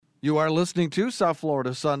You are listening to South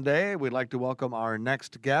Florida Sunday. We'd like to welcome our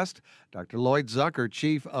next guest, Dr. Lloyd Zucker,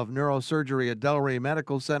 Chief of Neurosurgery at Delray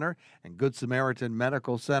Medical Center and Good Samaritan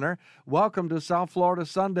Medical Center. Welcome to South Florida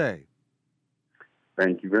Sunday.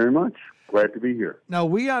 Thank you very much. Glad to be here. Now,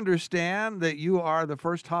 we understand that you are the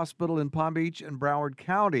first hospital in Palm Beach and Broward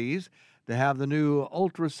counties to have the new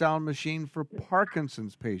ultrasound machine for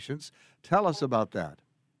Parkinson's patients. Tell us about that.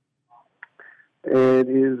 It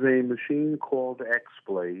is a machine called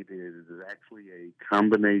X-Blade. It is actually a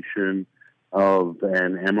combination of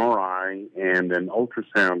an MRI and an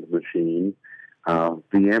ultrasound machine. The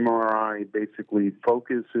MRI basically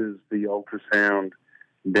focuses the ultrasound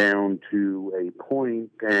down to a point,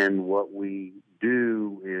 and what we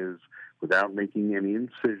do is, without making any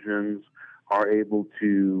incisions, are able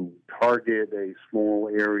to target a small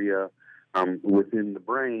area within the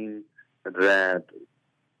brain that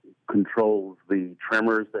controls the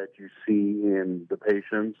tremors that you see in the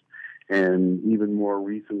patients, and even more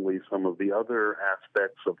recently, some of the other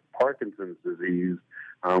aspects of Parkinson's disease,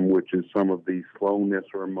 which is some of the slowness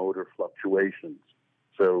or motor fluctuations.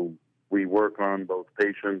 So we work on both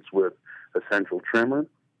patients with essential tremor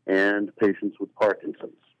and patients with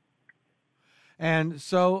Parkinson's. And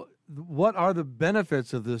so what are the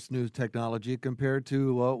benefits of this new technology compared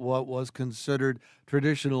to what was considered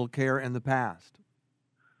traditional care in the past?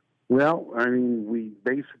 Well, I mean, we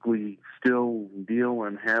basically still deal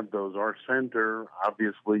and have those. Our center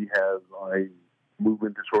obviously has a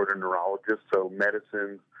movement disorder neurologist, so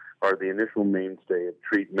medicines are the initial mainstay of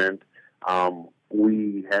treatment.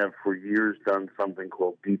 We have for years done something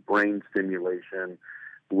called deep brain stimulation,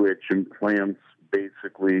 which implants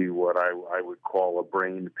basically what I would call a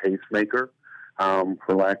brain pacemaker,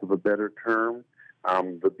 for lack of a better term.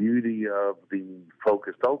 The beauty of the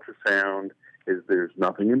focused ultrasound is there's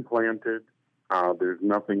nothing implanted. There's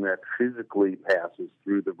nothing that physically passes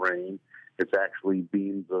through the brain. It's actually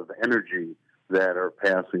beams of energy that are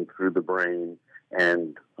passing through the brain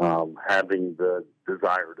and having the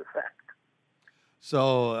desired effect.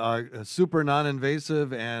 So super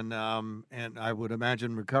non-invasive, and I would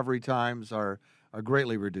imagine recovery times are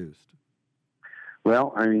greatly reduced.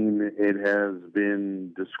 Well, I mean, it has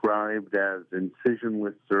been described as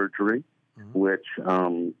incisionless surgery, which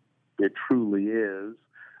it truly is.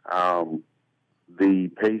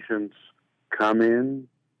 The patients come in,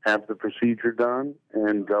 have the procedure done,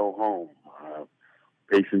 and go home.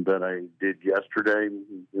 Patient that I did yesterday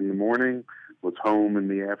in the morning was home in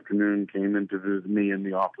the afternoon, came in to visit me in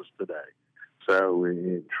the office today. So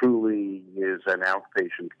it truly is an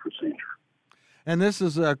outpatient procedure. And this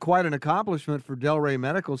is quite an accomplishment for Delray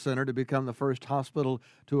Medical Center to become the first hospital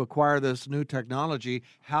to acquire this new technology.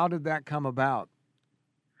 How did that come about?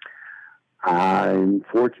 I'm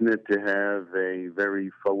fortunate to have a very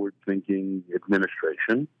forward-thinking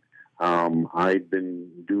administration. I'd been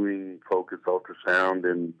doing focused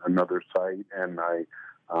ultrasound in another site, and I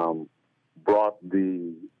brought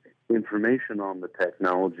the information on the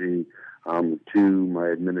technology to my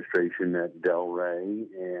administration at Delray,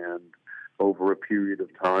 and over a period of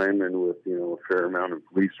time and with a fair amount of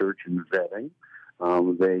research and vetting,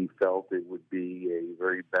 they felt it would be a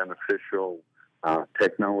very beneficial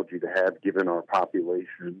technology to have given our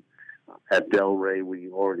population. At Delray, we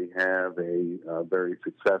already have a very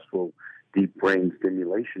successful deep brain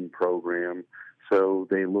stimulation program, so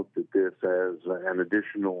they looked at this as an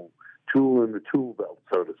additional tool in the tool belt,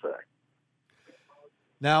 so to say.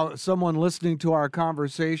 Now, someone listening to our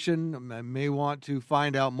conversation may want to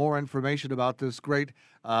find out more information about this great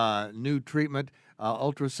new treatment,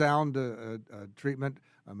 ultrasound treatment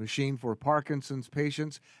machine for Parkinson's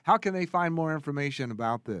patients. How can they find more information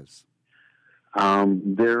about this?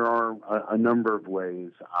 There are a number of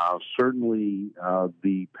ways. Certainly,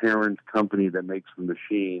 the parent company that makes the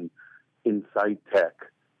machine, Insight Tech,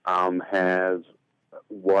 has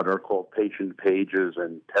what are called patient pages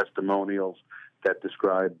and testimonials that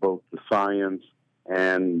describe both the science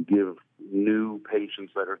and give new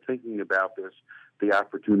patients that are thinking about this the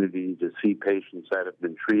opportunity to see patients that have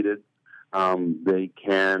been treated. They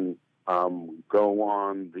can go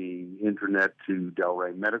on the internet to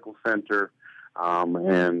Delray Medical Center,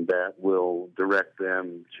 and that will direct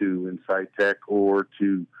them to Insight Tech or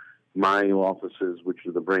to my offices, which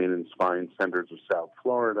are the Brain and Spine Centers of South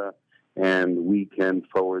Florida, and we can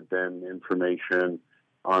forward them information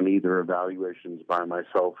on either evaluations by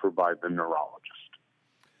myself or by the neurologist.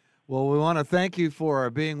 Well, we want to thank you for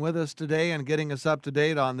being with us today and getting us up to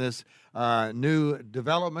date on this new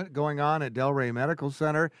development going on at Delray Medical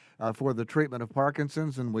Center for the treatment of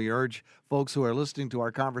Parkinson's. And we urge folks who are listening to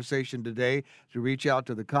our conversation today to reach out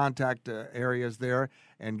to the contact areas there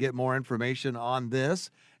and get more information on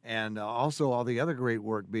this. and also all the other great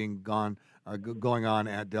work being going on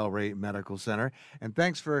at Delray Medical Center. And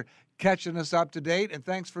thanks for catching us up to date, and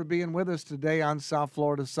thanks for being with us today on South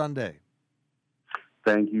Florida Sunday.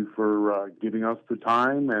 Thank you for giving us the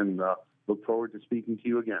time, and look forward to speaking to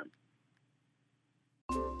you again.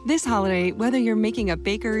 This holiday, whether you're making a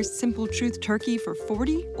Baker's Simple Truth turkey for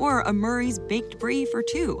 40 or a Murray's baked brie for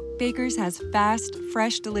 2, Baker's has fast,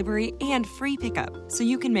 fresh delivery and free pickup, so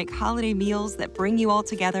you can make holiday meals that bring you all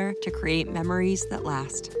together to create memories that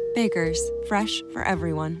last. Baker's, fresh for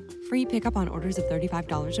everyone. Free pickup on orders of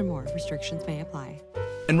 $35 or more. Restrictions may apply.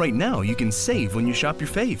 And right now, you can save when you shop your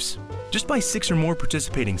faves. Just buy 6 or more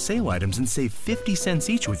participating sale items and save 50 cents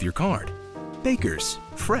each with your card. Baker's,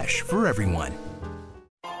 fresh for everyone.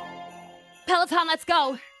 Peloton, let's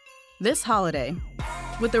go! This holiday,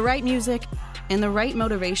 with the right music and the right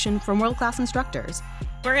motivation from world-class instructors,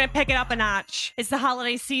 we're gonna pick it up a notch. It's the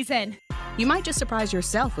holiday season. You might just surprise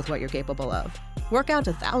yourself with what you're capable of. Work out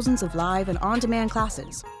to thousands of live and on-demand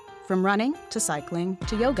classes, from running to cycling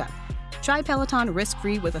to yoga. Try Peloton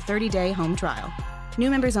risk-free with a 30-day home trial. New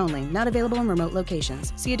members only, not available in remote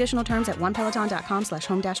locations. See additional terms at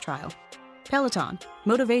onepeloton.com/home-trial. Peloton,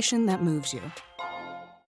 motivation that moves you.